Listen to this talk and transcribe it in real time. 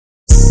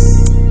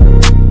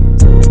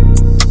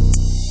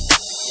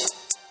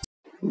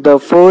The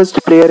first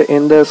player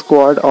in the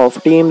squad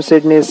of Team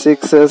Sydney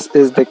Sixers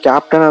is the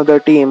captain of the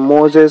team,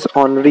 Moses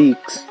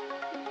Enriques.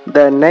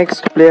 The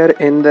next player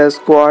in the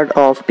squad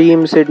of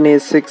Team Sydney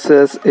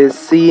Sixers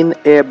is Sean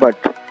Abbott.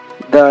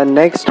 The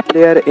next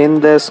player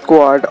in the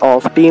squad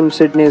of Team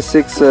Sydney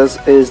Sixers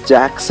is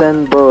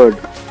Jackson Bird.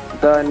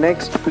 The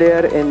next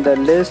player in the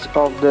list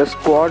of the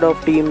squad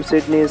of Team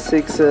Sydney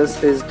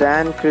Sixers is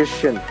Dan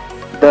Christian.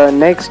 The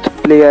next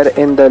player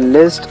in the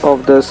list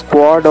of the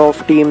squad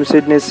of Team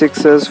Sydney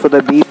Sixers for the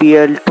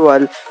BBL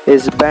 12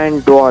 is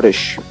Ben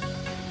Dwarish.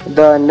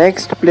 The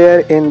next player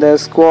in the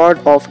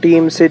squad of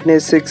Team Sydney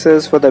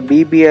Sixers for the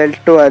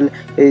BBL 12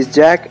 is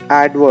Jack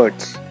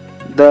Edwards.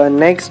 The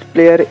next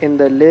player in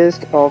the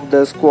list of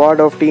the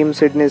squad of Team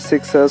Sydney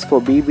Sixers for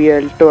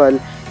BBL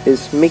 12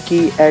 is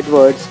Mickey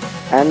Edwards,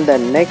 and the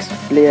next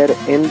player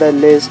in the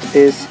list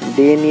is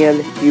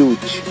Daniel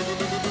Hughes.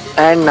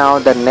 And now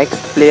the next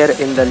player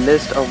in the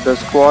list of the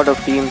squad of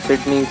Team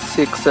Sydney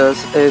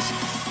Sixers is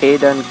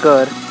Aidan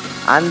Kerr,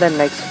 and the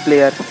next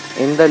player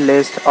in the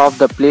list of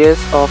the players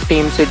of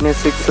Team Sydney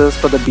Sixers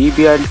for the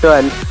BBL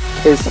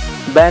 12 is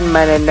Ben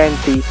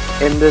Menendenti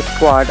in the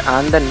squad,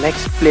 and the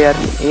next player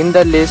in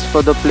the list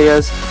for the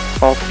players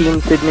of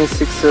Team Sydney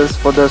Sixers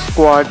for the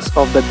squads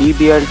of the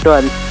BBL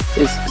 12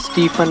 is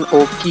Stephen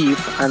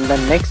O'Keefe, and the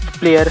next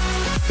player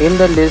in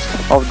the list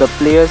of the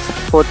players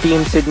for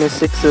Team Sydney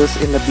Sixers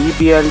in the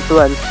BBL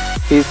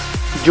 12 is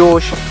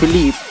Josh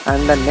Philippe,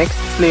 and the next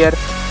player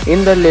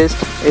in the list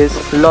is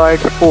Lloyd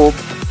Pope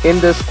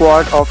in the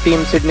squad of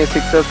Team Sydney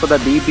Sixers for the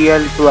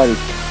BBL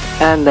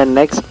 12. And the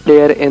next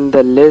player in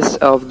the list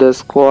of the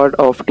squad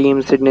of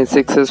Team Sydney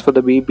Sixers for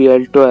the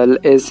BBL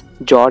 12 is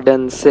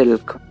Jordan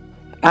Silk.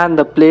 And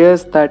the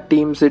players that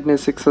Team Sydney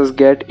Sixers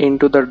get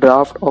into the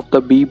draft of the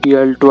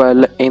BBL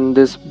 12 in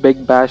this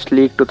Big Bash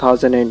League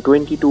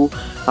 2022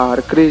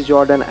 are Chris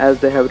Jordan, as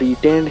they have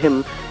retained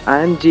him,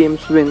 and James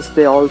Vince,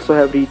 they also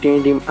have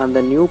retained him. And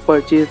the new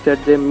purchase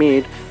that they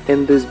made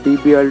in this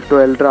BBL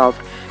 12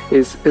 draft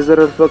is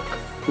Izarulfaq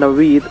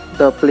Naveed,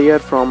 the player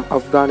from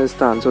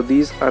Afghanistan. So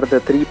these are the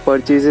three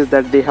purchases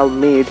that they have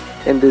made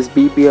in this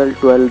BBL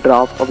 12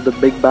 draft of the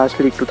Big Bash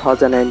League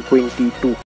 2022.